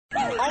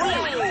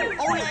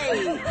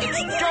It's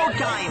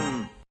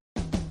showtime!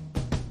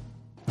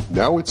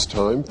 Now it's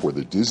time for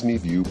the Disney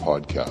View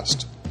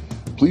podcast.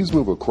 Please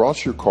move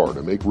across your car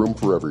to make room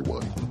for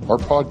everyone. Our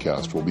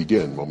podcast will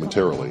begin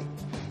momentarily.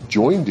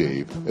 Join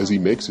Dave as he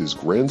makes his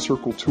Grand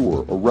Circle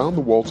tour around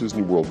the Walt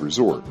Disney World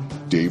Resort.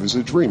 Dave is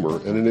a dreamer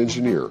and an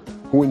engineer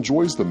who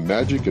enjoys the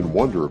magic and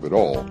wonder of it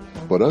all,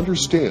 but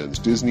understands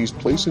Disney's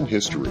place in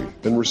history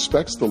and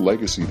respects the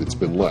legacy that's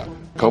been left.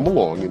 Come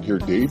along and hear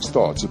Dave's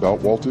thoughts about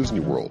Walt Disney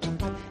World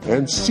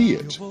and see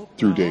it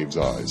through Dave's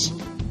eyes.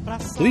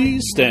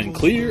 Please stand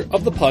clear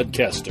of the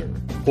podcaster.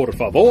 Por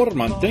favor,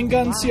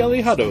 manténganse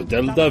alejado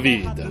del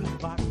David.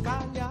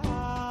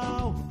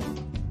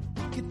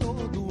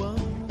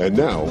 And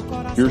now,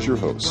 here's your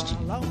host.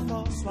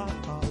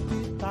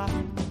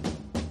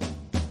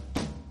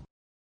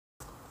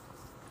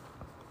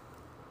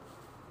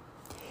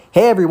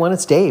 Hey everyone,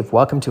 it's Dave.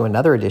 Welcome to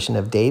another edition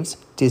of Dave's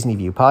Disney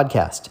View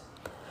podcast.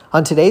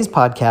 On today's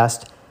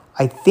podcast,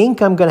 I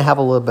think I'm going to have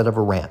a little bit of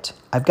a rant.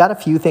 I've got a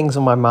few things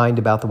on my mind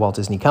about the Walt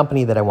Disney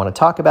Company that I want to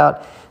talk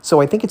about,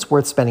 so I think it's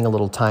worth spending a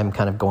little time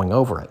kind of going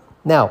over it.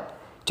 Now,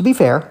 to be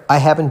fair, I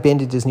haven't been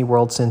to Disney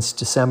World since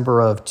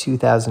December of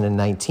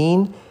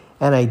 2019,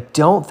 and I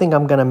don't think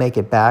I'm going to make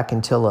it back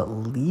until at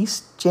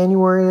least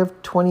January of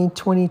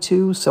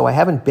 2022, so I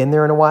haven't been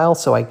there in a while,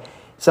 so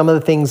some of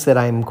the things that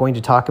I'm going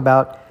to talk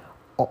about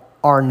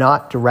are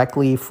not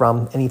directly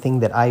from anything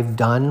that I've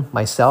done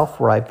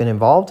myself where I've been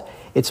involved.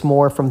 It's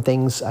more from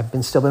things I've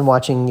still been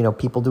watching,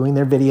 people doing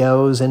their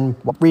videos and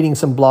reading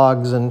some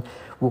blogs and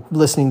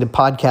listening to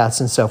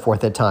podcasts and so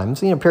forth at times.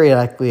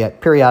 Periodically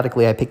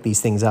I pick these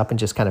things up and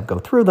just kind of go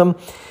through them.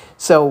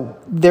 So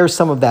there's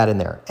some of that in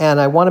there. And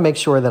I want to make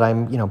sure that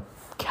I'm,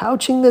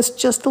 couching this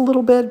just a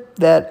little bit,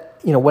 that,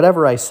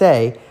 whatever I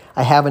say,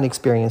 I haven't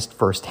experienced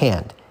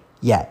firsthand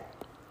yet.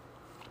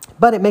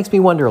 But it makes me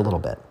wonder a little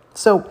bit.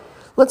 So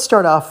let's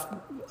start off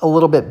a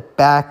little bit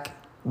back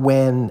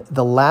when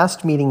the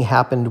last meeting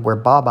happened where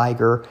Bob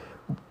Iger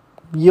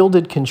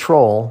yielded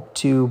control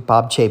to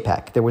Bob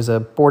Chapek. There was a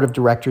board of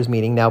directors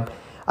meeting. Now,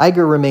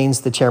 Iger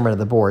remains the chairman of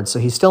the board, so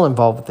he's still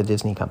involved with the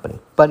Disney company.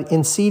 But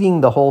in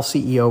ceding the whole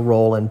CEO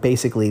role and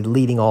basically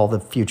leading all the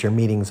future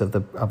meetings of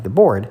the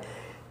board,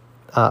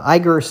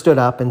 Iger stood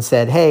up and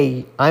said,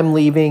 hey, I'm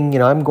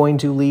leaving, I'm going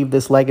to leave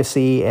this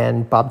legacy,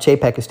 and Bob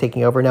Chapek is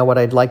taking over. Now, what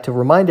I'd like to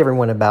remind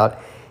everyone about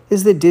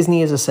is that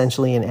Disney is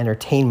essentially an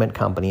entertainment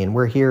company, and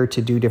we're here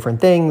to do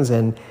different things,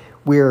 and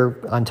we're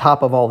on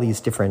top of all these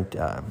different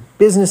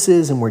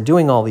businesses, and we're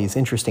doing all these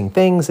interesting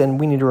things, and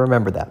we need to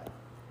remember that.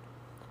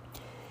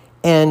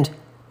 And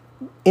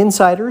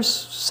insiders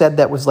said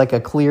that was like a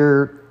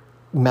clear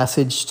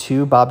message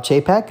to Bob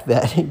Chapek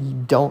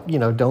that don't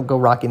go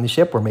rocking the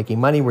ship. We're making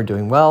money. We're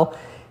doing well.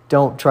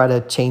 Don't try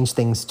to change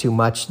things too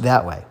much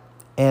that way.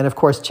 And of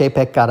course,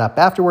 Chapek got up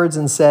afterwards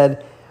and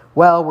said,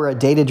 well, we're a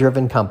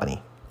data-driven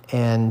company.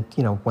 And,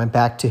 went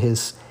back to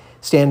his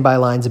standby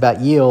lines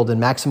about yield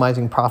and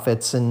maximizing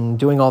profits and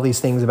doing all these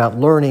things about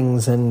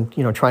learnings and,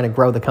 trying to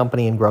grow the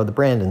company and grow the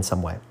brand in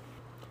some way.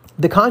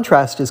 The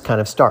contrast is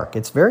kind of stark.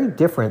 It's very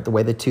different the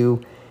way the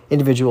two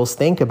individuals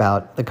think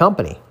about the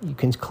company. You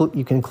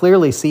can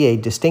clearly see a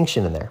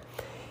distinction in there.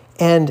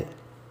 And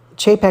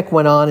Chapek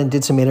went on and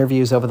did some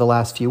interviews over the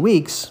last few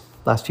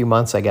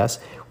months, I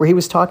guess, where he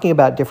was talking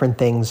about different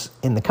things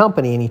in the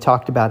company, and he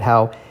talked about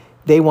how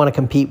they want to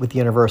compete with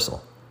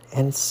Universal.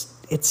 And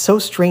it's so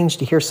strange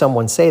to hear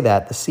someone say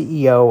that, the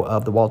CEO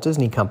of the Walt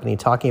Disney Company,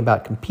 talking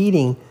about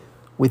competing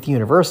with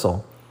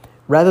Universal,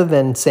 rather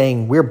than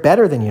saying we're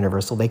better than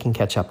Universal, they can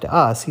catch up to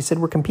us. He said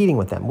we're competing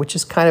with them, which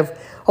is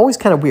always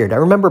kind of weird. I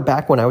remember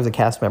back when I was a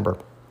cast member,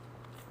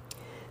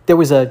 there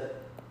was a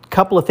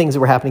couple of things that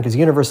were happening because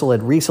Universal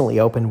had recently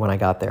opened when I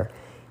got there,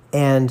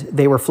 and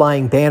they were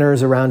flying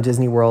banners around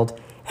Disney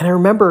World. And I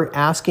remember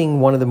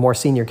asking one of the more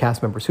senior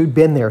cast members who'd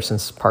been there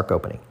since park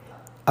opening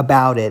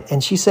about it,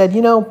 and she said,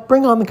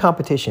 bring on the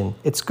competition.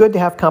 It's good to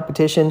have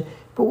competition,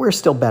 but we're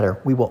still better.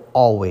 We will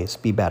always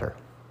be better.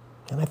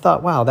 And I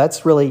thought, wow,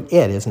 that's really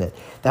it, isn't it?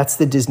 That's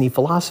the Disney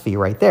philosophy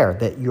right there,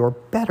 that you're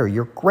better,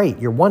 you're great,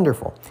 you're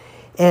wonderful.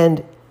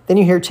 And then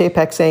you hear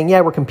Chapek saying,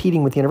 yeah, we're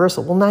competing with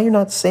Universal. Well, now you're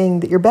not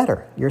saying that you're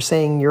better. You're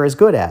saying you're as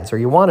good as, or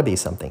you want to be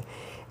something.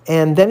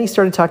 And then he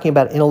started talking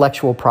about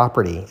intellectual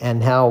property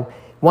and how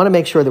we want to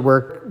make sure that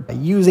we're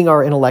using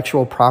our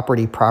intellectual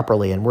property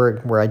properly, and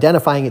we're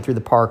identifying it through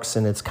the parks,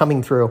 and it's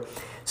coming through.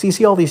 So you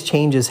see all these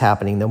changes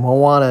happening, the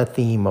Moana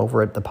theme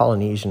over at the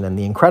Polynesian and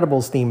the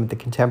Incredibles theme at the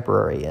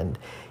Contemporary, and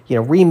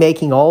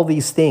remaking all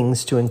these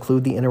things to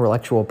include the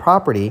intellectual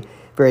property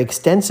very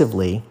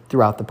extensively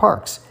throughout the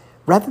parks.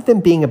 Rather than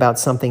being about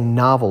something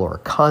novel or a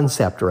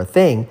concept or a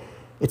thing,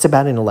 it's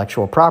about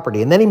intellectual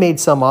property. And then he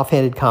made some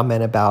offhanded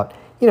comment about,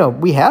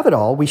 we have it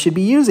all, we should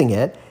be using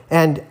it,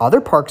 and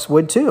other parks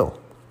would too.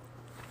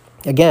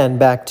 Again,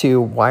 back to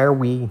why are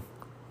we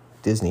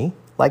Disney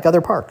like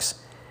other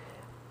parks?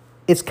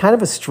 It's kind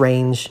of a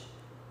strange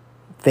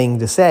thing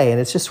to say,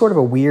 and it's just sort of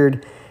a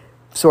weird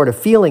sort of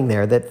feeling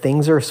there that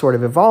things are sort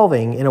of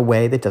evolving in a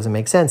way that doesn't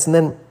make sense. And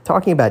then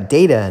talking about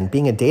data and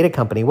being a data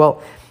company,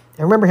 well,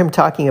 I remember him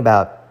talking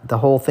about the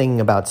whole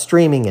thing about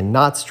streaming and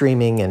not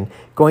streaming and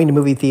going to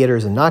movie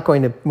theaters and not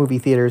going to movie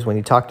theaters when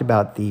he talked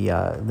about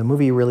the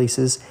movie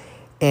releases.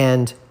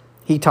 And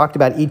he talked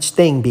about each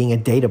thing being a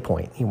data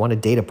point. He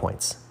wanted data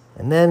points.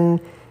 And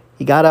then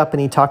he got up and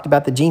he talked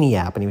about the Genie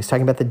app, and he was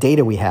talking about the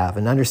data we have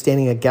and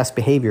understanding of guest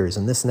behaviors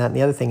and this and that and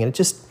the other thing. And it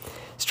just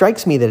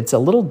strikes me that it's a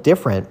little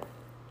different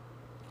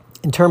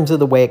in terms of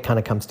the way it kind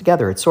of comes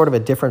together. It's sort of a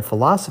different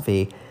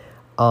philosophy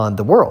on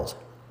the world.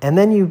 And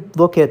then you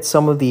look at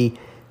some of the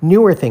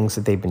newer things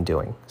that they've been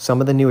doing, some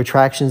of the new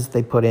attractions that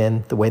they put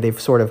in, the way they've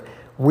sort of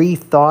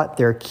rethought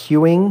their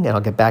queuing, and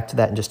I'll get back to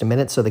that in just a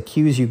minute. So the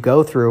queues you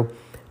go through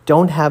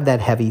don't have that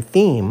heavy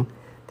theme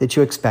that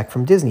you expect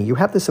from Disney. You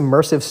have this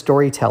immersive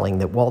storytelling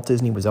that Walt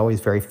Disney was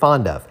always very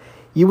fond of.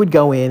 You would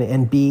go in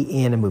and be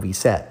in a movie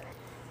set.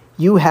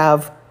 You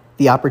have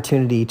the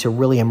opportunity to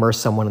really immerse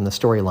someone in the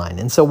storyline.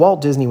 And so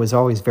Walt Disney was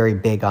always very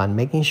big on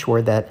making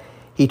sure that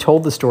he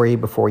told the story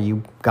before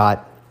you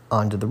got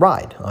onto the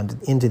ride,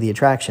 into the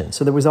attraction.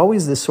 So there was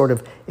always this sort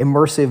of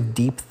immersive,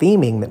 deep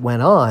theming that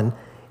went on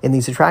in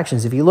these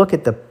attractions. If you look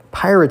at the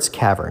Pirates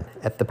Cavern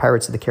at the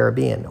Pirates of the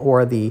Caribbean,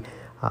 or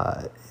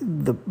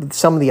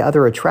some of the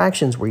other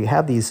attractions where you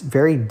have these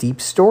very deep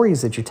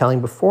stories that you're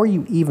telling before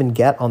you even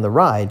get on the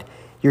ride,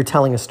 you're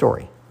telling a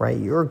story, right?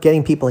 You're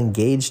getting people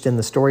engaged in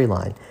the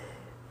storyline.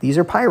 These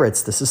are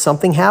pirates. This is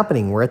something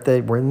happening. We're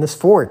in this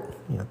fort.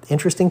 You know,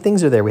 interesting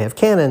things are there. We have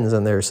cannons,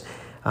 and there's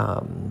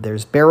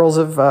barrels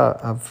of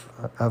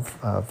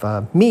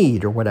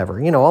mead or whatever.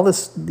 You know, all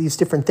these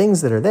different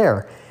things that are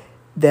there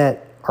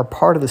that are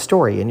part of the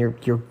story, and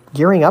you're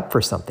gearing up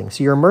for something.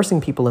 So you're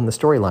immersing people in the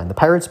storyline. The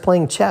pirates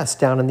playing chess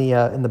down in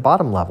the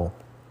bottom level,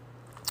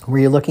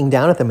 where you're looking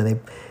down at them and they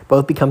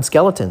both become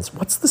skeletons.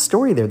 What's the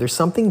story there? There's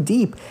something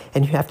deep,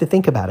 and you have to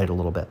think about it a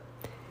little bit.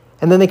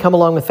 And then they come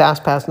along with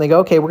Fast Pass, and they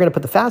go, okay, we're going to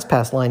put the Fast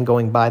Pass line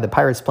going by the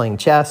pirates playing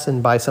chess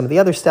and by some of the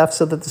other stuff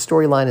so that the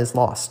storyline is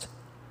lost.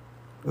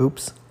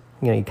 Oops.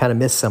 You know, you kind of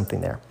missed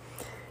something there.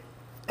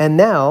 And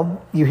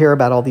now you hear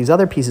about all these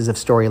other pieces of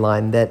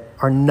storyline that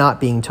are not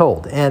being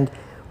told. And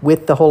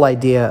with the whole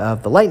idea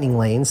of the lightning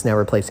lanes now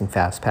replacing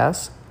Fast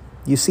Pass,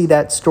 you see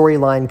that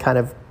storyline kind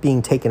of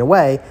being taken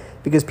away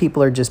because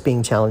people are just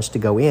being challenged to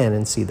go in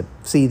and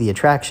see the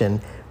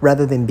attraction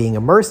rather than being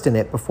immersed in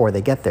it before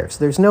they get there. So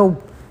there's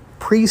no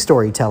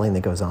pre-storytelling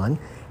that goes on.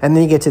 And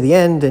then you get to the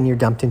end and you're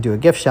dumped into a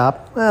gift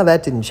shop. Well,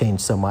 that didn't change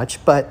so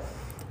much, but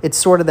it's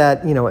sort of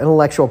that, you know,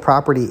 intellectual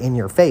property in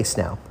your face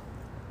now.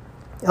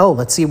 Oh,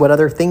 let's see what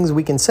other things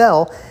we can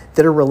sell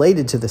that are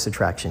related to this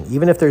attraction.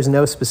 Even if there's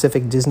no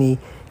specific Disney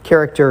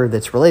character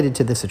that's related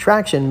to this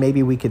attraction,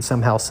 maybe we could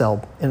somehow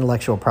sell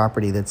intellectual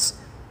property that's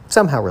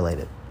somehow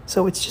related.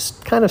 So it's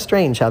just kind of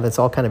strange how that's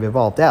all kind of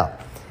evolved out.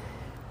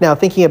 Now,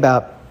 thinking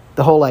about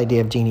the whole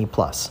idea of Genie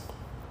Plus.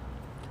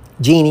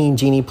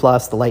 Genie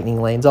Plus, the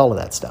lightning lanes, all of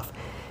that stuff.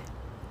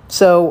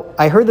 So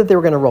I heard that they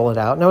were going to roll it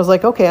out, and I was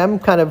like, okay, I'm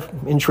kind of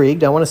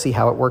intrigued. I want to see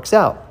how it works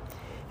out.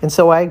 And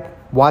so I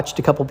watched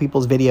a couple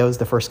people's videos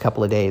the first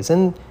couple of days,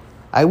 and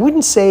I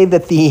wouldn't say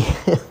that the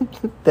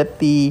that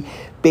the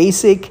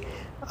basic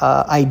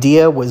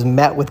idea was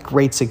met with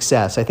great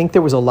success. I think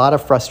there was a lot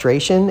of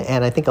frustration,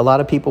 and I think a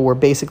lot of people were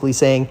basically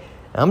saying,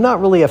 I'm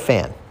not really a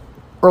fan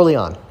early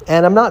on.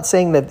 And I'm not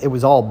saying that it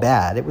was all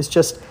bad. It was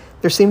just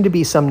there seemed to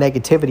be some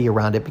negativity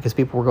around it because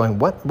people were going,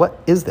 what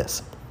is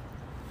this?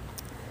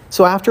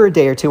 So after a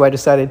day or two, I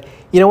decided,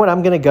 you know what,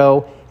 I'm going to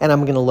go and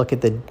I'm going to look at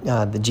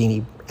the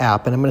Genie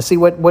app, and I'm going to see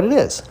what it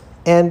is.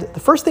 And the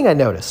first thing I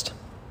noticed,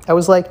 I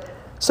was like,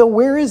 so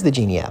where is the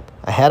Genie app?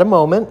 I had a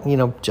moment, you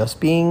know, just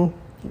being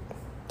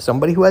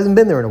somebody who hasn't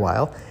been there in a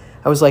while.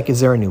 I was like,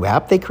 is there a new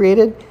app they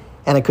created?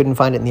 And I couldn't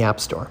find it in the App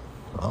Store.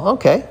 Oh,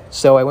 okay.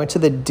 So I went to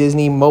the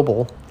Disney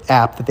mobile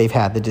app that they've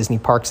had, the Disney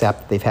Parks app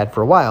that they've had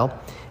for a while.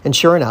 And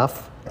sure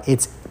enough,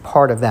 it's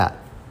part of that.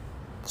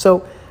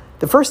 So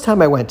the first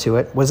time I went to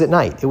it was at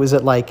night. It was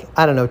at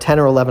 10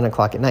 or 11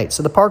 o'clock at night.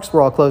 So the parks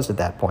were all closed at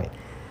that point.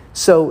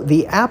 So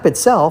the app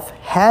itself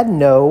had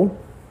no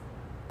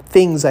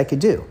things I could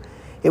do.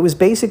 It was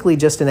basically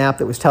just an app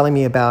that was telling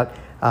me about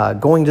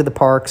going to the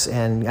parks,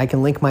 and I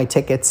can link my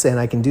tickets, and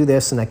I can do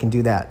this, and I can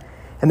do that.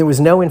 And there was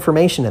no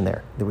information in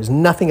there. There was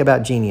nothing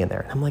about Genie in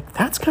there. And I'm like,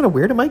 that's kind of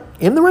weird. Am I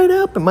in the right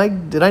app?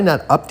 Did I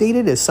not update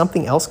it? Is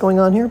something else going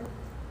on here?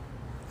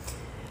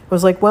 I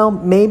was like, well,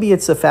 maybe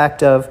it's a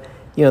fact of,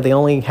 you know, they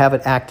only have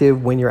it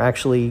active when you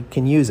actually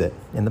can use it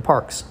in the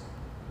parks.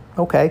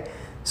 Okay.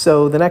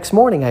 So the next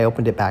morning I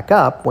opened it back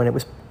up when it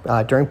was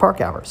during park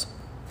hours.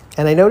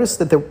 And I noticed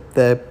that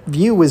the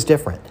view was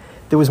different.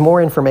 There was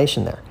more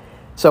information there.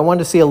 So I wanted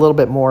to see a little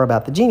bit more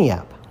about the Genie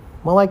app.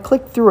 Well, I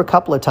clicked through a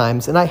couple of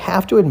times, and I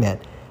have to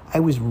admit, I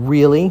was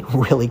really,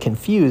 really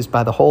confused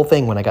by the whole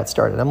thing when I got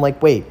started. I'm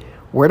like, wait,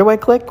 where do I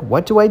click?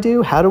 What do I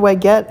do? How do I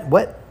get?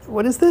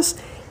 What is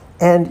this?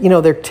 And, you know,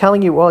 they're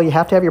telling you, well, you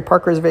have to have your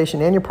park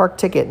reservation and your park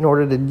ticket in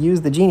order to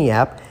use the Genie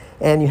app,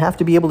 and you have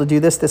to be able to do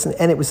this,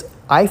 and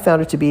I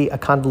found it to be a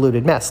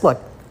convoluted mess.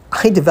 Look,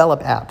 I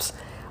develop apps.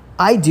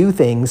 I do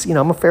things,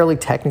 I'm a fairly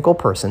technical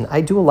person. I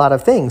do a lot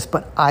of things,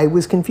 but I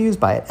was confused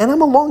by it. And I'm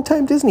a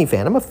longtime Disney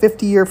fan. I'm a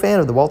 50-year fan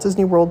of the Walt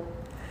Disney World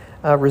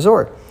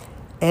Resort.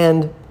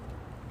 And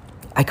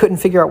I couldn't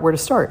figure out where to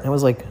start. And I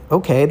was like,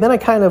 okay. And then I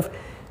kind of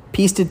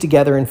pieced it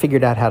together and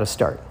figured out how to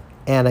start.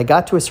 And I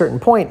got to a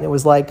certain point, and it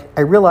was like,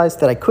 I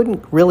realized that I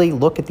couldn't really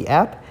look at the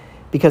app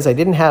because I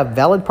didn't have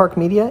valid park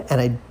media and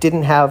I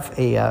didn't have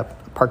a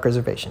park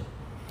reservation.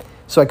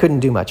 So I couldn't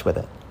do much with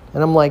it.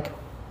 And I'm like,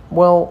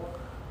 well,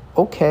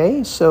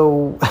 okay,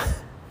 so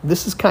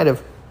this is kind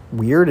of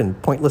weird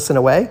and pointless in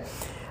a way.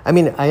 I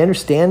mean, I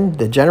understand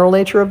the general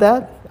nature of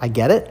that. I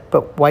get it.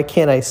 But why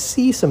can't I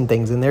see some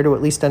things in there to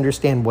at least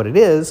understand what it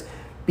is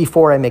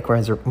before I make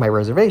my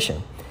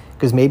reservation?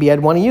 Because maybe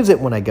I'd want to use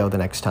it when I go the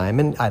next time,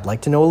 and I'd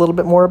like to know a little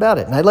bit more about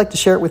it, and I'd like to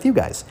share it with you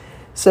guys.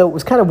 So it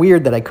was kind of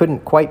weird that I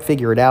couldn't quite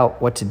figure it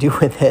out what to do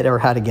with it or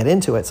how to get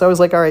into it. So I was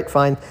like, all right,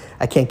 fine,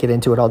 I can't get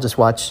into it. I'll just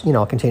watch,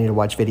 I'll continue to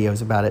watch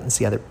videos about it and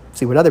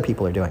see what other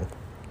people are doing.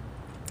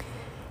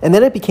 And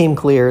then it became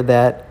clear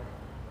that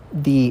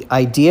the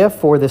idea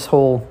for this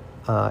whole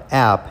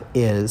app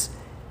is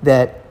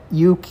that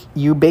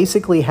you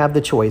basically have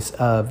the choice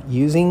of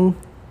using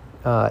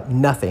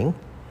nothing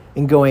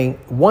and going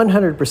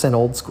 100%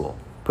 old school.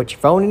 Put your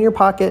phone in your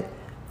pocket,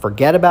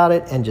 forget about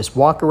it, and just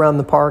walk around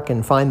the park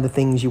and find the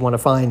things you want to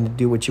find,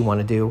 do what you want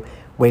to do,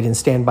 wait in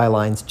standby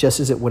lines, just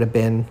as it would have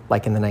been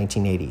like in the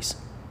 1980s.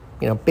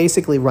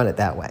 Basically run it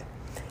that way.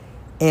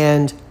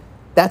 And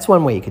that's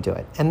one way you could do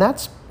it. And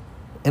that's,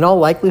 in all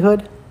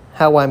likelihood,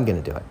 how I'm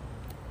going to do it.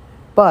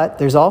 But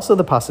there's also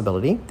the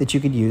possibility that you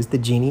could use the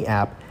Genie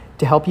app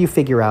to help you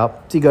figure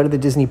out, so you go to the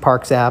Disney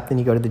Parks app, then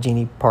you go to the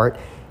Genie part,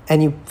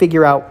 and you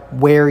figure out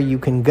where you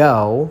can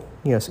go,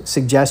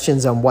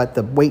 suggestions on what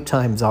the wait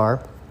times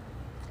are,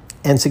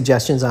 and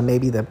suggestions on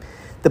maybe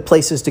the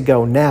places to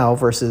go now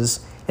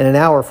versus in an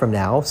hour from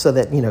now, so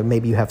that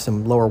maybe you have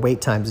some lower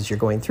wait times as you're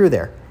going through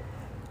there.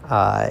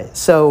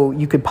 So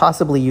you could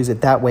possibly use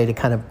it that way to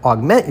kind of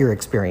augment your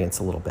experience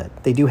a little bit.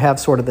 They do have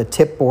sort of the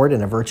tip board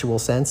in a virtual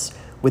sense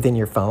within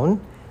your phone,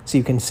 so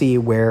you can see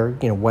where,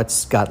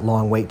 what's got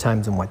long wait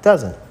times and what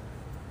doesn't.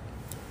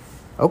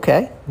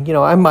 Okay,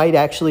 I might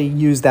actually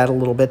use that a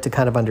little bit to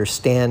kind of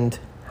understand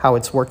how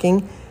it's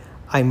working.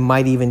 I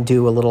might even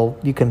do a little,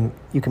 you can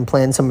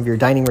plan some of your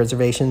dining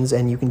reservations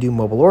and you can do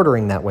mobile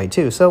ordering that way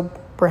too. So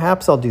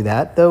perhaps I'll do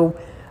that, though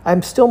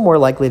I'm still more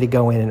likely to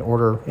go in and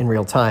order in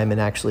real time, and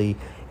actually,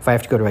 if I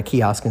have to go to a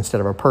kiosk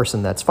instead of a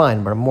person, that's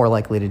fine, but I'm more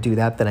likely to do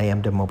that than I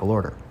am to mobile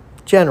order,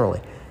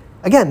 generally.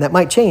 Again, that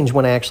might change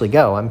when I actually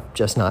go. I'm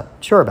just not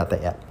sure about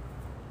that yet.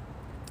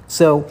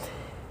 So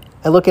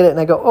I look at it and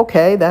I go,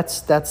 okay,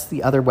 that's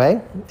the other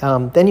way.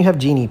 Then you have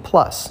Genie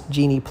Plus.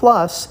 Genie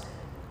Plus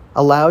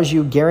allows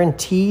you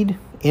guaranteed,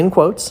 in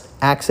quotes,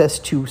 access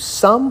to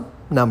some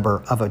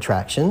number of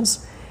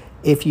attractions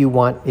if you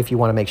want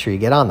to make sure you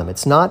get on them.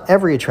 It's not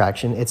every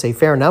attraction. It's a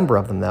fair number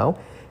of them, though,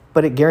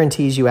 but it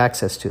guarantees you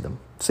access to them.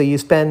 So you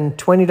spend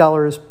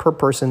 $20 per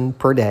person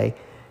per day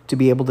to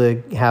be able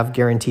to have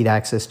guaranteed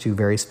access to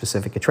very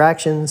specific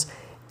attractions,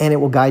 and it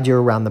will guide you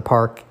around the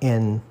park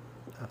in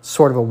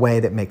sort of a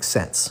way that makes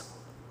sense.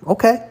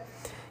 Okay,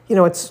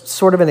 it's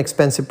sort of an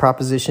expensive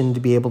proposition to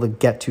be able to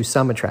get to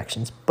some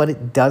attractions, but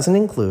it doesn't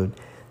include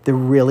the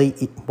really,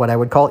 what I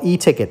would call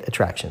e-ticket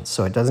attractions.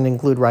 So it doesn't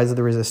include Rise of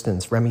the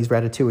Resistance, Remy's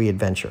Ratatouille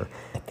Adventure.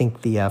 I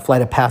think the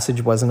Flight of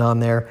Passage wasn't on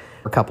there,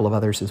 a couple of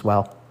others as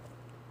well.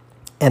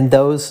 And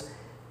those,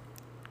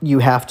 you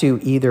have to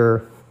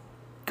either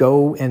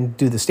go and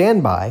do the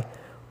standby,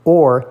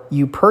 or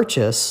you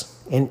purchase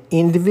an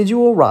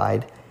individual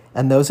ride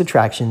and those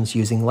attractions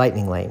using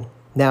Lightning Lane.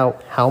 Now,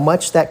 how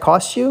much that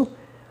costs you?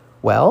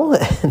 Well,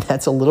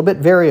 that's a little bit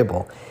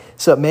variable.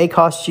 So it may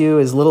cost you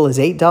as little as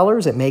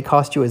 $8. It may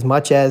cost you as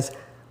much as,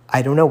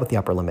 I don't know what the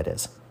upper limit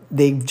is.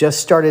 They've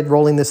just started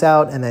rolling this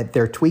out, and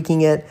they're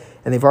tweaking it,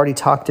 and they've already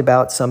talked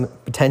about some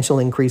potential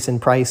increase in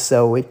price,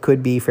 so it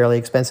could be fairly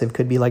expensive,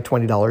 could be like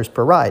 $20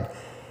 per ride.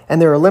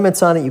 And there are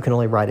limits on it. You can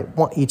only ride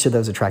each of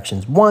those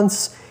attractions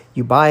once.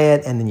 You buy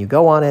it, and then you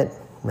go on it,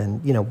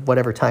 and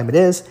whatever time it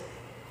is.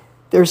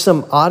 There's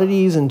some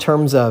oddities in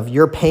terms of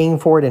you're paying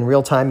for it in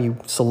real time. You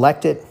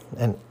select it,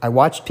 and I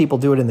watched people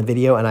do it in the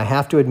video, and I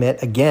have to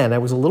admit, again, I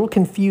was a little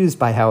confused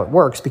by how it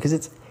works, because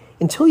it's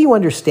until you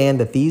understand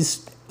that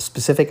these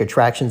specific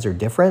attractions are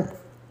different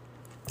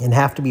and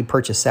have to be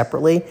purchased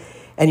separately,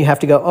 and you have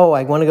to go, oh,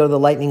 I want to go to the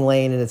Lightning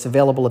Lane, and it's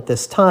available at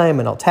this time,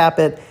 and I'll tap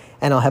it,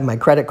 and I'll have my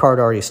credit card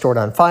already stored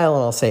on file,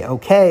 and I'll say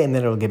okay, and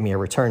then it'll give me a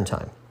return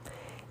time.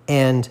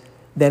 And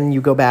then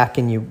you go back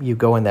and you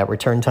go in that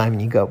return time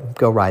and you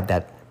go ride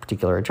that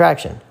particular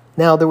attraction.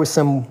 Now, there was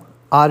some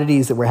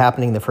oddities that were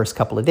happening the first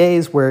couple of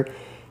days where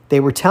they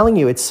were telling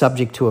you it's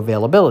subject to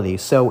availability.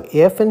 So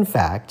if, in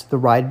fact, the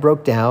ride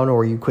broke down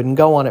or you couldn't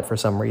go on it for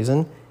some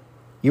reason,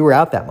 you were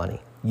out that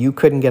money. You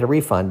couldn't get a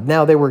refund.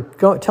 Now, they were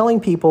telling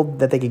people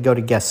that they could go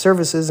to guest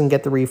services and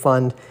get the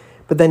refund,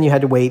 but then you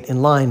had to wait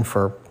in line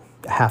for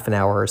half an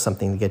hour or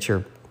something to get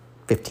your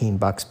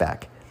 $15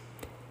 back.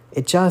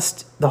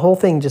 the whole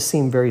thing just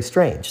seemed very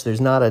strange.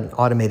 There's not an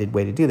automated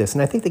way to do this.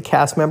 And I think the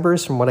cast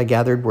members, from what I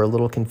gathered, were a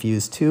little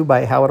confused too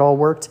by how it all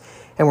worked,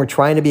 and were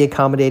trying to be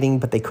accommodating,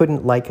 but they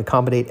couldn't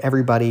accommodate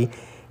everybody.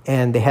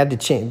 And they had to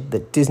change,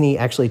 that Disney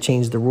actually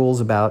changed the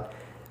rules about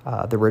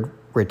the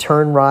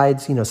return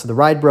rides. So the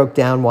ride broke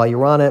down while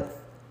you're on it.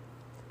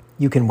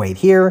 You can wait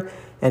here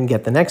and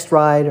get the next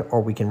ride,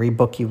 or we can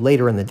rebook you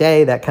later in the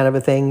day, that kind of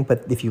a thing.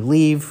 But if you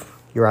leave,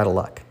 you're out of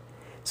luck.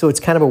 So it's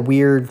kind of a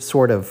weird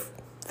sort of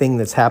thing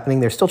that's happening.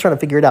 They're still trying to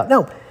figure it out.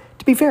 No,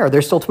 to be fair,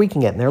 they're still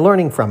tweaking it, and they're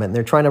learning from it, and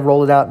they're trying to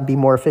roll it out and be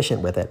more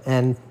efficient with it.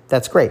 And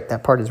that's great.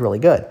 That part is really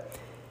good.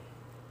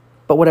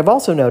 But what I've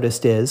also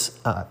noticed is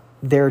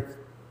they're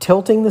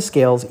tilting the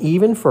scales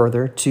even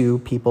further to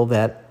people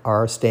that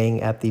are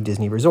staying at the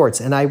Disney resorts.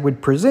 And I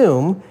would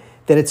presume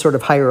that it's sort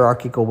of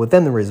hierarchical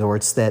within the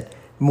resorts, that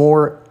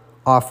more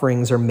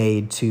offerings are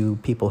made to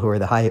people who are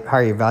the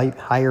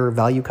higher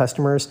value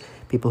customers,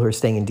 people who are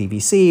staying in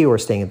DVC or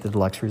staying at the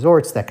deluxe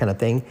resorts, that kind of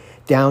thing,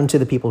 down to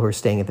the people who are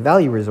staying at the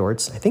value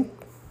resorts. I think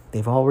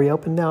they've all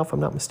reopened now, if I'm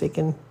not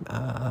mistaken.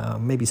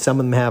 Maybe some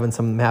of them have and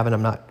some of them haven't.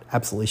 I'm not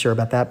absolutely sure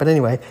about that. But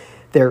anyway,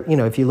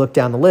 if you look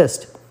down the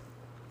list,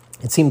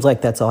 it seems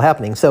like that's all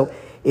happening. So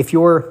if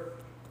you're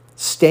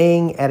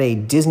staying at a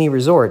Disney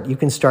resort, you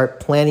can start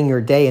planning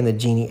your day in the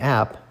Genie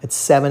app at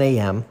 7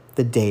 a.m.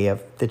 the day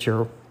that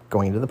you're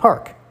going to the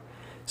park.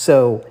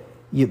 So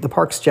the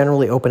park's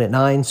generally open at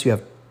 9, so you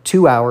have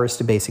 2 hours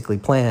to basically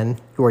plan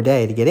your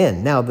day to get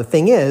in. Now, the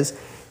thing is,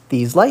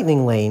 these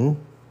Lightning Lane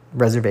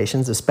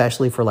reservations,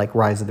 especially for like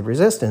Rise of the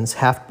Resistance,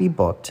 have to be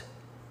booked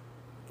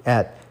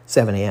at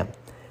 7 a.m.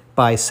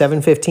 By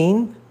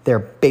 7:15, they're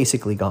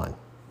basically gone.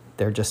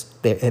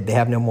 They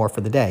have no more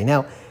for the day.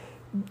 Now,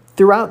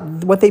 throughout,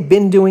 what they've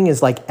been doing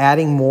is like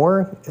adding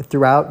more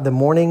throughout the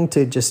morning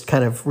to just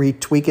kind of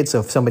retweak it. So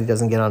if somebody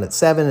doesn't get on at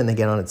 7 and they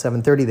get on at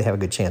 7:30, they have a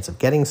good chance of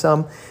getting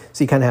some.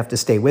 So you kind of have to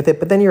stay with it.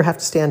 But then you have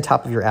to stay on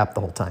top of your app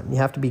the whole time. You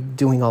have to be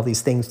doing all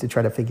these things to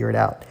try to figure it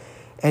out.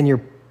 And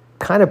you're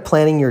kind of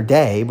planning your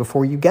day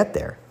before you get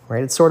there,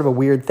 right? It's sort of a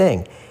weird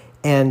thing.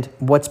 And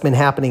what's been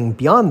happening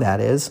beyond that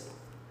is,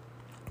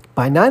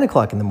 by 9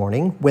 o'clock in the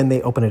morning, when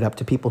they open it up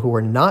to people who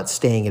are not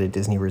staying at a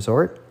Disney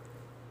resort,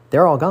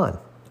 they're all gone.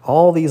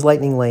 All these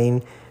Lightning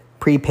Lane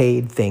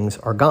prepaid things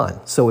are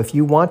gone. So if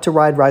you want to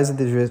ride Rise of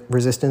the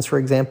Resistance, for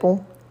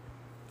example,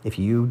 if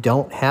you're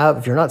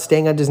not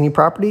staying on Disney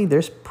property,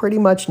 there's pretty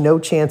much no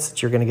chance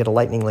that you're going to get a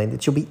Lightning Lane,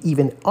 that you'll be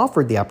even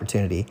offered the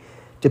opportunity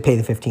to pay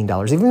the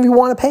 $15. Even if you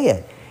want to pay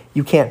it,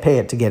 you can't pay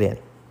it to get in.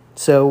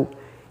 So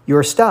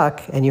you're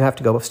stuck and you have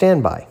to go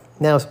standby.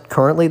 Now,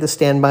 currently the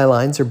standby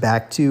lines are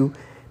back to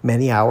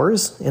many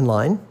hours in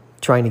line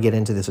trying to get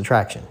into this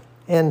attraction,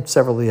 and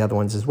several of the other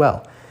ones as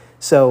well.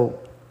 So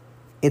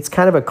it's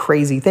kind of a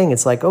crazy thing.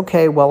 It's like,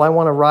 okay, well, I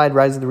want to ride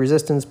Rise of the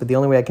Resistance, but the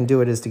only way I can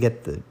do it is to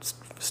get the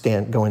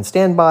go in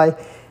standby.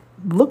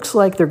 Looks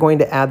like they're going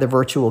to add the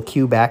virtual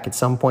queue back at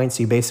some point.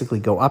 So you basically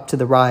go up to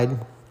the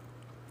ride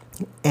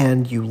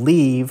and you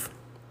leave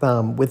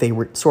with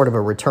a sort of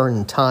a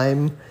return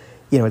time.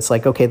 It's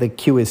like, okay, the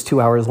queue is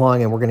 2 hours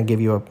long and we're going to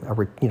give you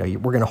we're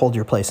going to hold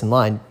your place in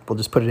line. We'll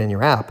just put it in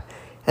your app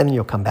and then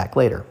you'll come back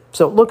later.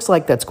 So it looks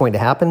like that's going to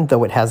happen,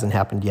 though it hasn't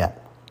happened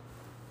yet.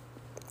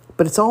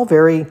 But it's all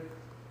very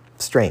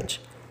strange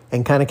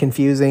and kind of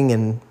confusing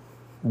and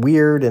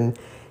weird, and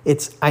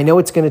I know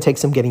it's going to take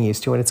some getting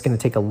used to, and it's going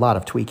to take a lot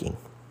of tweaking,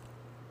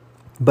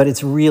 but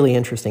it's really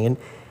interesting. And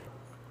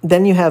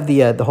then you have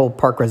the whole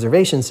park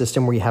reservation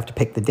system where you have to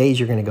pick the days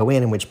you're going to go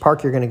in and which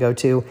park you're going to go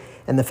to,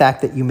 and the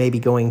fact that you may be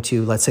going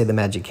to, let's say, the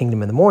Magic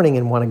Kingdom in the morning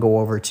and want to go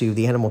over to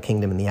the Animal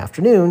Kingdom in the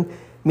afternoon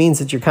means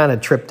that you're kind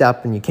of tripped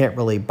up and you can't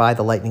really buy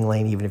the Lightning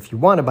Lane, even if you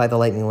want to buy the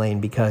Lightning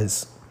Lane,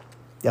 because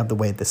of the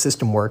way the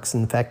system works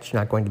and the fact that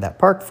you're not going to that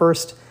park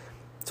first.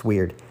 It's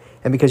weird.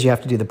 And because you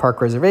have to do the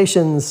park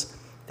reservations,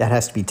 that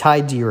has to be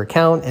tied to your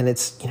account, and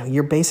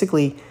you're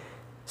basically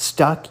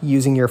stuck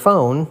using your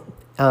phone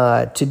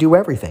to do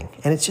everything.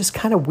 And it's just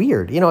kind of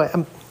weird.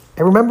 I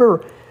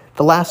remember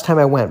the last time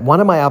I went, one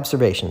of my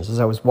observations as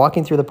I was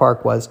walking through the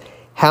park was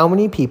how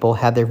many people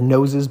had their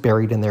noses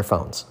buried in their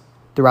phones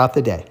throughout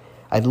the day.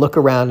 I'd look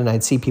around and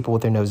I'd see people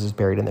with their noses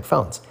buried in their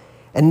phones.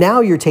 And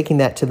now you're taking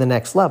that to the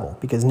next level,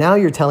 because now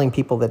you're telling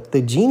people that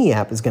the Genie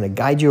app is going to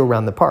guide you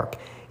around the park.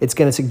 It's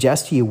going to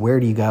suggest to you, where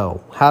do you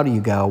go? How do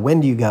you go?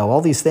 When do you go?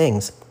 All these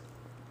things.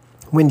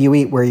 When do you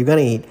eat? Where are you going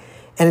to eat?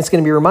 And it's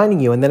going to be reminding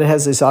you. And then it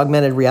has this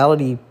augmented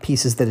reality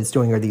pieces that it's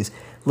doing, or these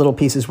little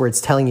pieces where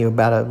it's telling you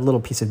about a little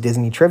piece of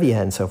Disney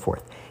trivia and so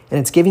forth. And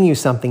it's giving you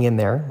something in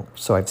there,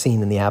 so I've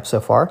seen in the app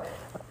so far,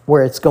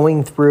 where it's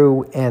going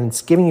through and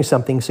it's giving you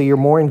something so you're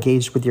more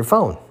engaged with your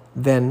phone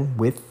than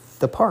with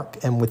the park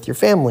and with your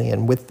family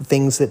and with the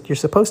things that you're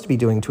supposed to be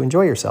doing to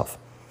enjoy yourself.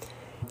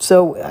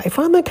 So I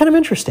found that kind of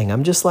interesting.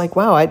 I'm just like,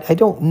 wow, I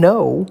don't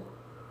know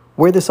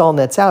where this all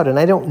nets out, and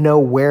I don't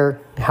know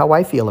how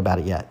I feel about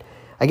it yet.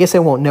 I guess I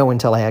won't know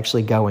until I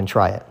actually go and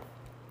try it.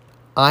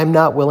 I'm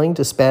not willing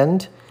to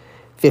spend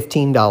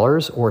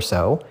 $15 or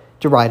so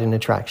to ride an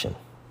attraction.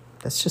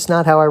 That's just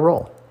not how I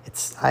roll.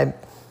 I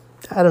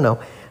don't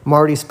know. I'm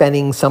already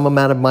spending some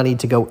amount of money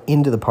to go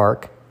into the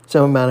park,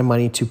 some amount of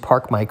money to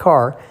park my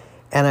car,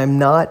 and I'm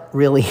not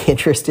really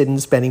interested in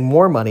spending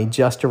more money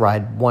just to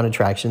ride one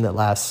attraction that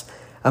lasts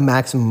a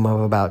maximum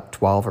of about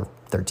 12 or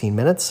 13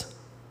 minutes.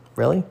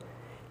 Really?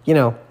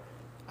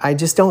 I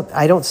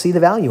don't see the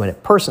value in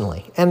it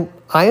personally. And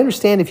I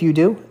understand if you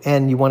do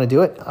and you want to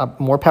do it,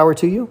 more power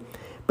to you.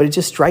 But it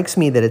just strikes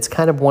me that it's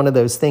kind of one of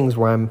those things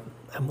where I'm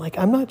like,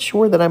 I'm not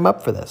sure that I'm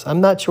up for this.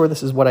 I'm not sure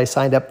this is what I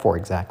signed up for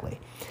exactly.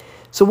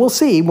 So we'll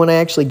see when I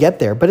actually get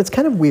there. But it's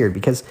kind of weird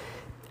because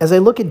as I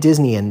look at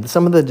Disney and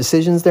some of the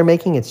decisions they're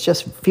making, it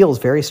just feels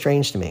very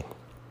strange to me.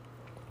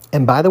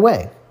 And by the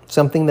way,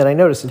 something that I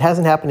noticed, it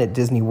hasn't happened at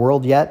Disney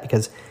World yet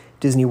because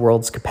Disney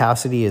World's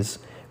capacity is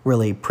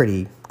really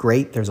pretty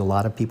great. There's a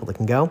lot of people that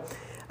can go.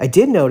 I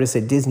did notice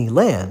at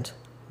Disneyland,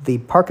 the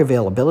park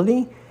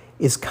availability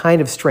is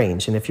kind of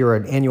strange. And if you're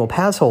an annual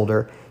pass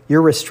holder,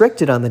 you're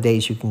restricted on the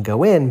days you can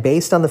go in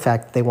based on the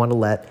fact that they want to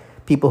let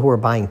people who are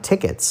buying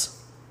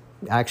tickets,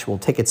 actual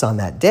tickets on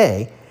that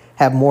day,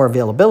 have more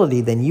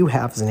availability than you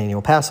have as an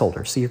annual pass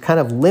holder. So you're kind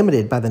of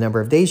limited by the number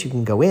of days you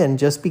can go in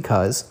just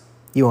because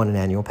you own an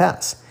annual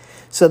pass.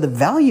 So the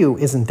value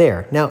isn't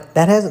there. Now,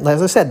 that hasn't,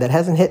 as I said, that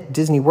hasn't hit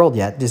Disney World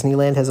yet.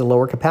 Disneyland has a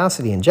lower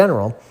capacity in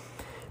general,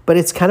 but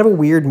it's kind of a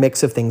weird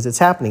mix of things that's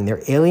happening.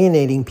 They're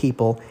alienating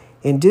people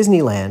in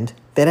Disneyland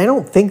that I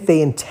don't think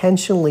they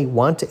intentionally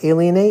want to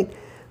alienate,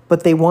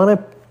 but they want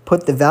to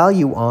put the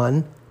value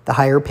on the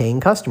higher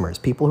paying customers,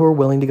 people who are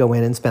willing to go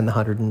in and spend the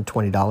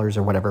 $120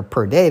 or whatever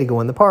per day to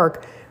go in the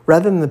park,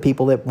 rather than the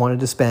people that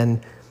wanted to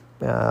spend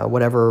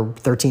whatever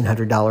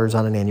 $1,300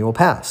 on an annual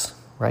pass,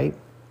 right?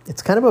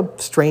 It's kind of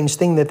a strange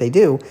thing that they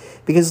do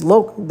because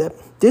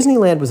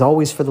Disneyland was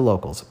always for the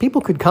locals.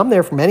 People could come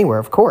there from anywhere,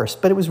 of course,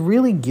 but it was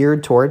really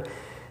geared toward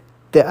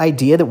the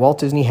idea that Walt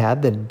Disney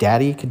had that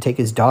daddy could take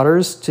his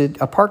daughters to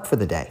a park for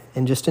the day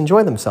and just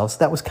enjoy themselves.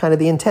 That was kind of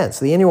the intent.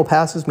 So the annual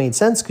passes made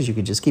sense because you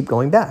could just keep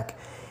going back.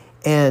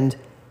 And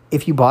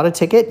if you bought a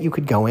ticket, you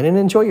could go in and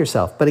enjoy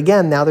yourself. But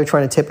again, now they're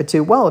trying to tip it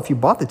to, well, if you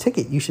bought the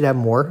ticket, you should have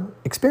more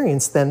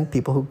experience than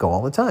people who go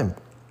all the time.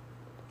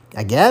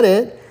 I get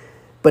it,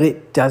 but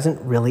it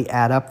doesn't really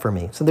add up for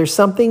me. So there's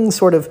something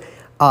sort of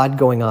odd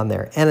going on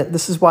there. And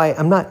this is why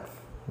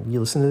you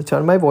listen to the tone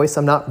of my voice,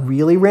 I'm not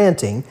really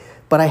ranting,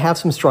 but I have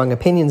some strong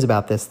opinions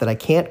about this that I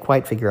can't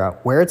quite figure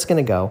out where it's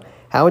going to go,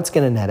 how it's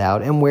going to net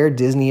out, and where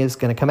Disney is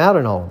going to come out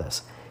in all of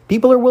this.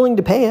 People are willing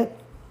to pay it,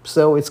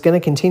 so it's going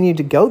to continue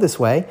to go this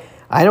way.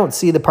 I don't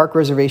see the park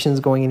reservations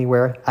going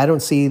anywhere. I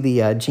don't see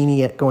the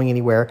Genie going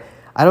anywhere.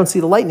 I don't see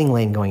the Lightning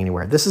Lane going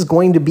anywhere. This is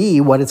going to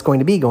be what it's going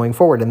to be going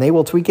forward, and they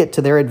will tweak it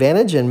to their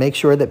advantage and make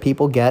sure that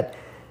people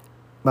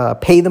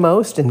pay the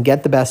most and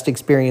get the best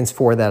experience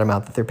for that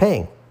amount that they're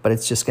paying. But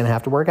it's just going to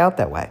have to work out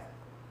that way.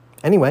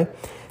 Anyway,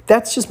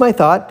 that's just my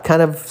thought,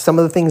 kind of some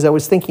of the things I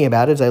was thinking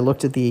about as I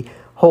looked at the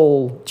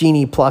whole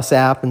Genie Plus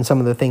app and some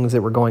of the things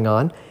that were going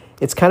on.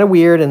 It's kind of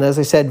weird, and as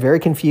I said, very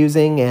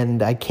confusing,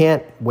 and I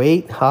can't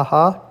wait,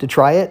 to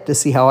try it to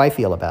see how I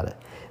feel about it.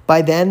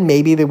 By then,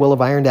 maybe they will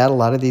have ironed out a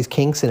lot of these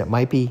kinks, and it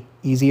might be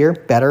easier,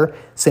 better,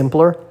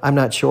 simpler. I'm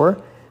not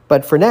sure.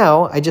 But for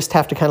now, I just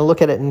have to kind of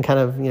look at it and kind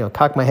of,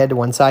 cock my head to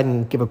one side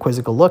and give a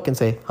quizzical look and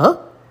say, huh?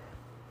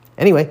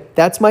 Anyway,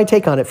 that's my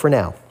take on it for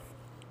now.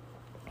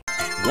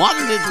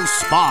 One little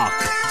spark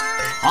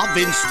of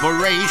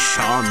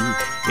inspiration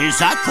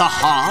is at the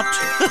heart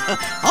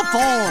of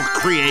all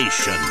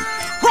creation.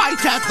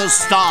 Right at the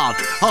start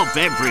of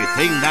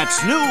everything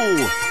that's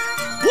new.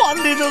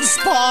 One little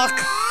spark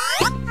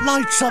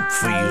lights up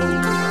for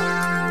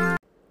you.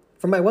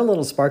 For my One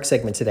Little Spark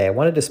segment today, I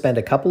wanted to spend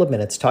a couple of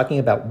minutes talking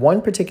about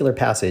one particular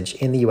passage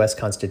in the U.S.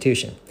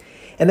 Constitution.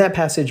 And that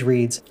passage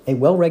reads, a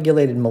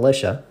well-regulated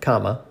militia,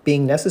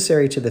 being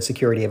necessary to the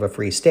security of a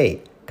free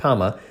state,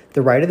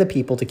 the right of the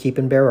people to keep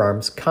and bear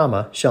arms,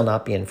 shall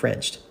not be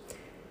infringed.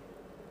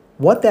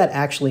 What that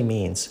actually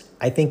means,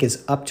 I think,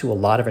 is up to a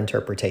lot of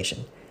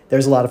interpretation.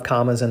 There's a lot of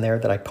commas in there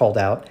that I called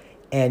out,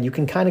 and you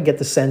can kind of get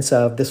the sense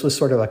of this was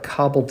sort of a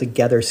cobbled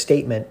together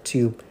statement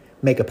to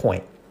make a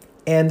point.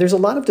 And there's a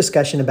lot of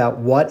discussion about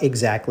what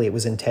exactly it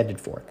was intended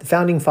for. The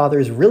Founding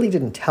Fathers really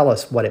didn't tell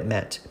us what it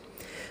meant.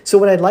 So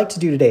what I'd like to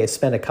do today is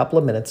spend a couple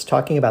of minutes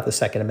talking about the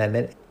Second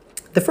Amendment.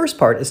 The first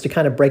part is to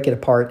kind of break it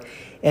apart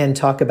and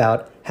talk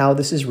about how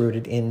this is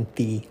rooted in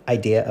the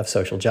idea of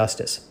social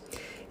justice.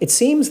 It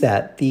seems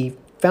that the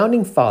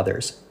Founding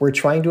Fathers were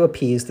trying to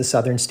appease the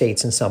southern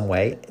states in some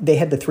way. They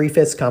had the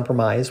 3/5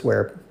 compromise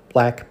where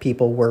black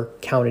people were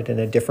counted in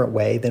a different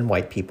way than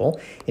white people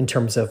in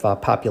terms of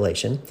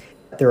population.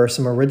 There are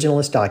some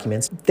originalist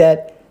documents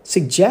that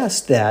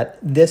suggest that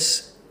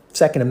this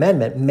Second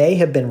Amendment may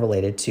have been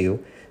related to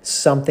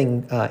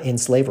something in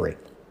slavery.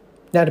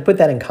 Now, to put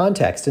that in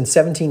context, in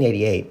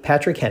 1788,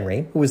 Patrick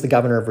Henry, who was the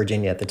governor of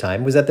Virginia at the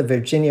time, was at the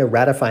Virginia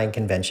Ratifying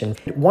Convention.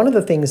 One of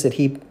the things that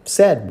he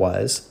said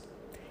was,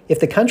 if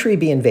the country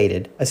be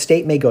invaded, a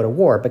state may go to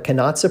war, but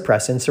cannot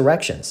suppress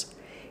insurrections.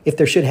 If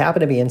there should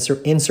happen to be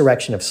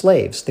insurrection of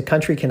slaves, the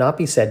country cannot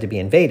be said to be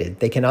invaded.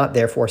 They cannot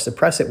therefore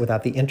suppress it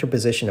without the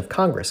interposition of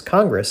Congress.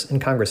 Congress, and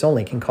Congress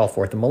only, can call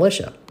forth a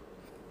militia.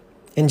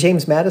 And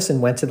James Madison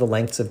went to the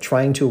lengths of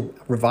trying to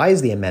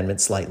revise the amendment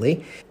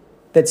slightly,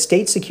 that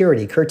state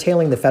security,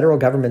 curtailing the federal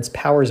government's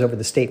powers over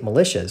the state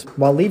militias,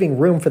 while leaving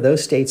room for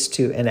those states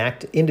to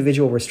enact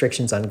individual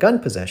restrictions on gun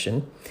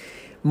possession,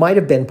 might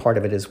have been part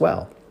of it as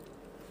well.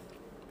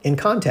 In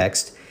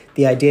context,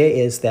 the idea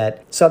is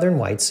that Southern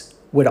whites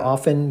would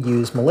often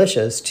use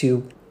militias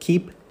to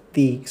keep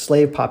the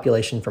slave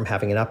population from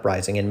having an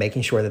uprising and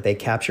making sure that they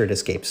captured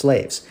escaped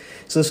slaves.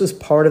 So this was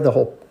part of the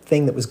whole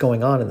thing that was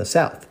going on in the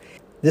South.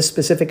 This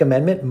specific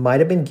amendment might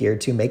have been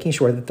geared to making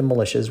sure that the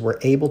militias were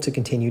able to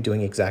continue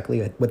doing exactly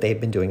what they had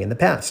been doing in the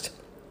past.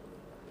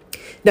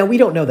 Now, we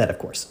don't know that, of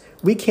course.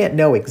 We can't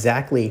know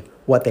exactly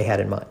what they had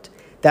in mind.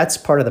 That's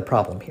part of the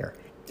problem here.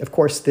 Of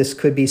course, this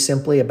could be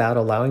simply about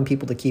allowing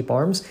people to keep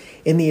arms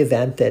in the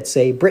event that,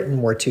 say,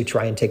 Britain were to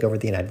try and take over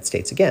the United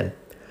States again.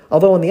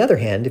 Although, on the other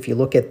hand, if you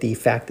look at the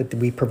fact that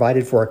we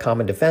provided for a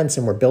common defense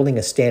and we're building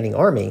a standing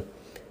army,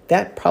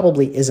 that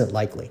probably isn't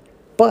likely.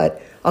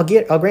 But I'll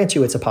grant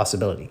you it's a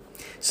possibility.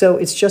 So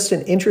it's just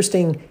an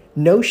interesting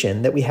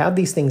notion that we have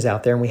these things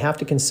out there and we have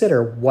to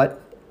consider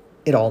what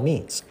it all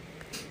means.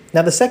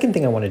 Now, the second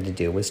thing I wanted to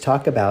do was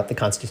talk about the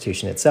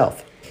Constitution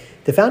itself.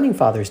 The Founding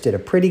Fathers did a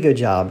pretty good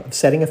job of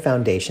setting a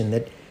foundation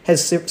that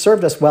has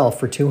served us well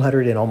for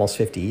 200 and almost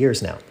 50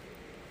 years now.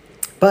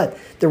 But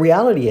the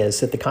reality is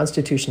that the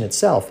Constitution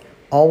itself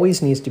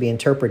always needs to be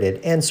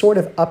interpreted and sort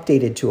of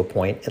updated to a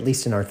point, at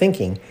least in our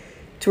thinking,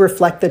 to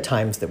reflect the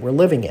times that we're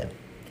living in.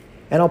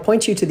 And I'll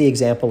point you to the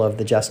example of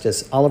the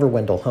Justice Oliver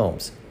Wendell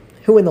Holmes,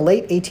 who in the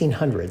late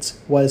 1800s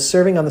was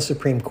serving on the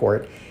Supreme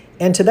Court,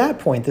 and to that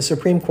point, the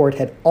Supreme Court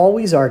had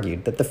always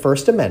argued that the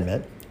First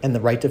Amendment and the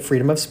right to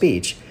freedom of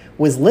speech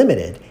was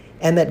limited,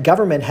 and that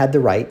government had the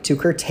right to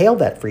curtail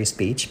that free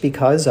speech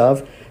because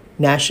of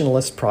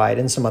nationalist pride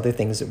and some other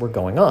things that were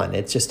going on.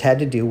 It just had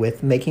to do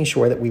with making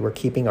sure that we were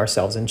keeping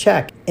ourselves in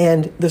check.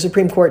 And the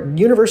Supreme Court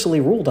universally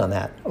ruled on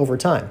that over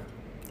time.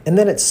 And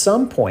then at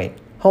some point,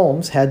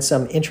 Holmes had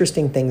some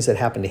interesting things that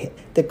happened to him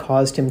that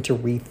caused him to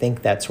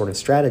rethink that sort of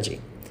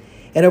strategy.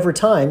 And over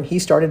time, he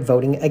started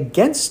voting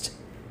against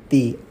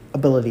the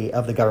ability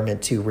of the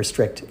government to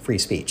restrict free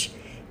speech.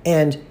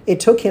 And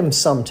it took him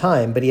some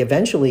time, but he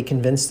eventually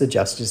convinced the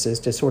justices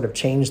to sort of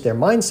change their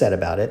mindset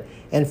about it,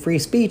 and free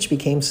speech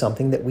became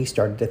something that we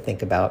started to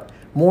think about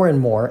more and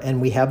more, and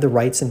we have the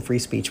rights and free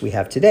speech we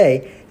have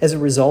today as a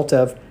result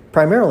of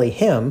primarily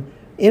him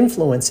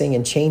influencing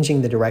and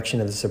changing the direction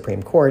of the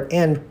Supreme Court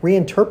and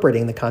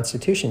reinterpreting the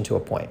Constitution to a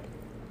point.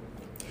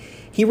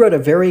 He wrote a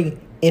very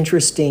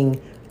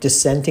interesting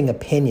dissenting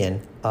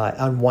opinion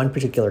on one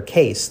particular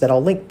case that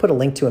I'll put a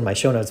link to in my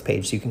show notes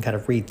page so you can kind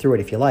of read through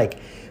it if you like.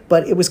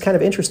 But it was kind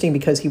of interesting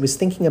because he was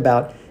thinking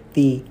about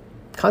the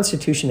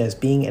Constitution as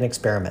being an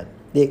experiment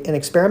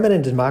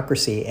in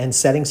democracy and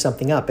setting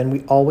something up. And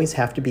we always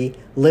have to be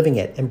living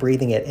it and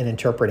breathing it and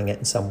interpreting it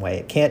in some way.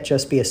 It can't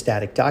just be a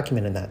static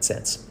document in that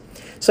sense.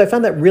 So I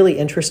found that really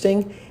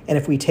interesting. And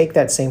if we take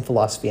that same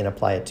philosophy and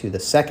apply it to the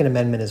Second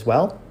Amendment as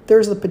well,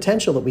 there's the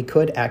potential that we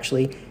could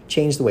actually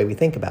change the way we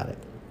think about it.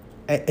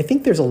 I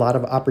think there's a lot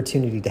of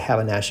opportunity to have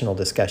a national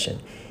discussion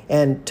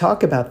and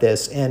talk about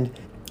this. And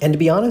to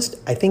be honest,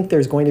 I think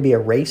there's going to be a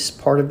race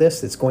part of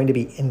this that's going to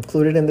be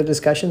included in the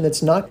discussion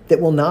that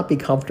will not be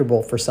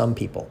comfortable for some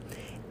people.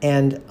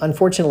 And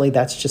unfortunately,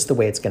 that's just the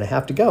way it's going to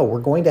have to go. We're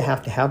going to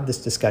have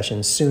this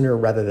discussion sooner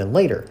rather than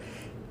later.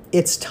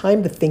 It's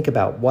time to think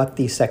about what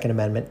the Second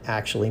Amendment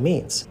actually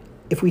means.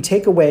 If we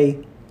take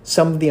away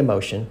some of the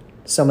emotion,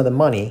 some of the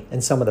money,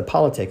 and some of the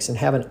politics and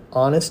have an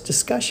honest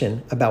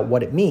discussion about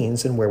what it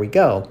means and where we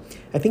go,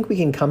 I think we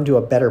can come to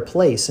a better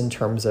place in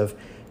terms of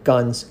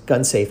guns,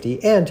 gun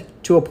safety, and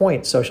to a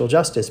point, social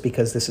justice,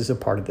 because this is a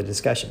part of the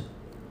discussion.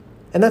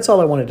 And that's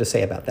all I wanted to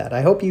say about that.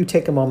 I hope you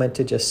take a moment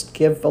to just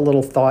give a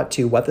little thought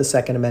to what the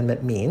Second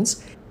Amendment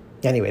means.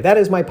 Anyway, that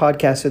is my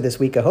podcast for this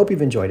week. I hope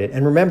you've enjoyed it.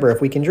 And remember,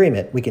 if we can dream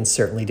it, we can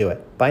certainly do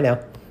it. Bye now.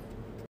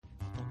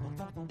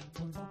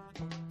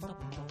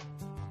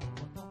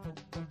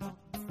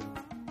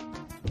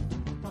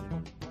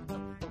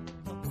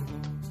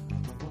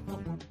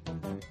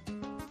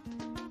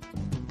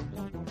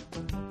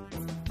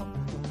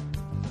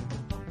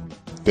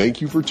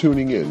 Thank you for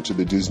tuning in to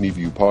the Disney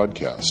View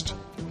podcast.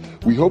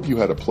 We hope you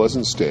had a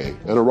pleasant stay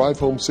and arrive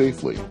home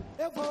safely.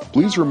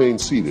 Please remain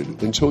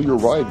seated until your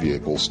ride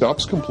vehicle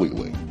stops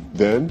completely.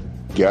 Then,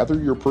 gather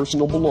your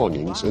personal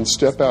belongings and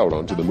step out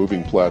onto the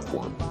moving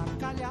platform.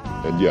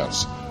 And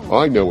yes,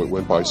 I know it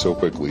went by so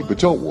quickly, but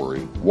don't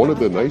worry. One of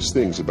the nice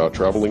things about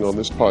traveling on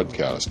this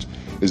podcast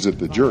is that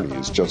the journey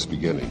is just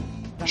beginning.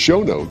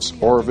 Show notes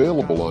are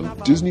available on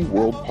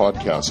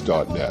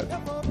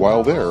DisneyWorldPodcast.net.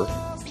 While there,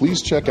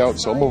 please check out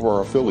some of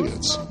our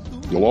affiliates.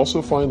 You'll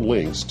also find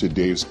links to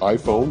Dave's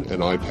iPhone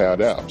and iPad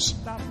apps.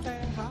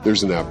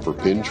 There's an app for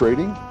pin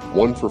trading,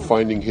 one for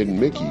finding hidden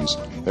Mickeys,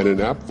 and an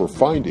app for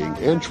finding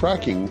and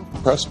tracking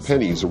pressed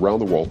pennies around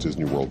the Walt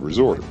Disney World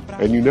Resort.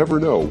 And you never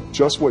know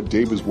just what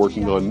Dave is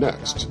working on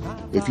next.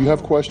 If you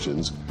have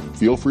questions,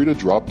 feel free to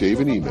drop Dave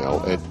an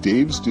email at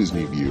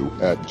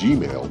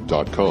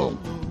davesdisneyview@gmail.com.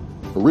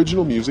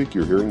 Original music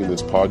you're hearing in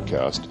this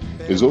podcast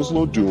is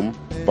Oslo Doom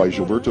by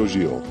Gilberto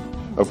Gil.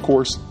 Of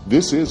course,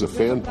 this is a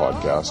fan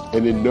podcast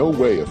and in no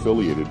way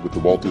affiliated with the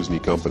Walt Disney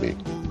Company.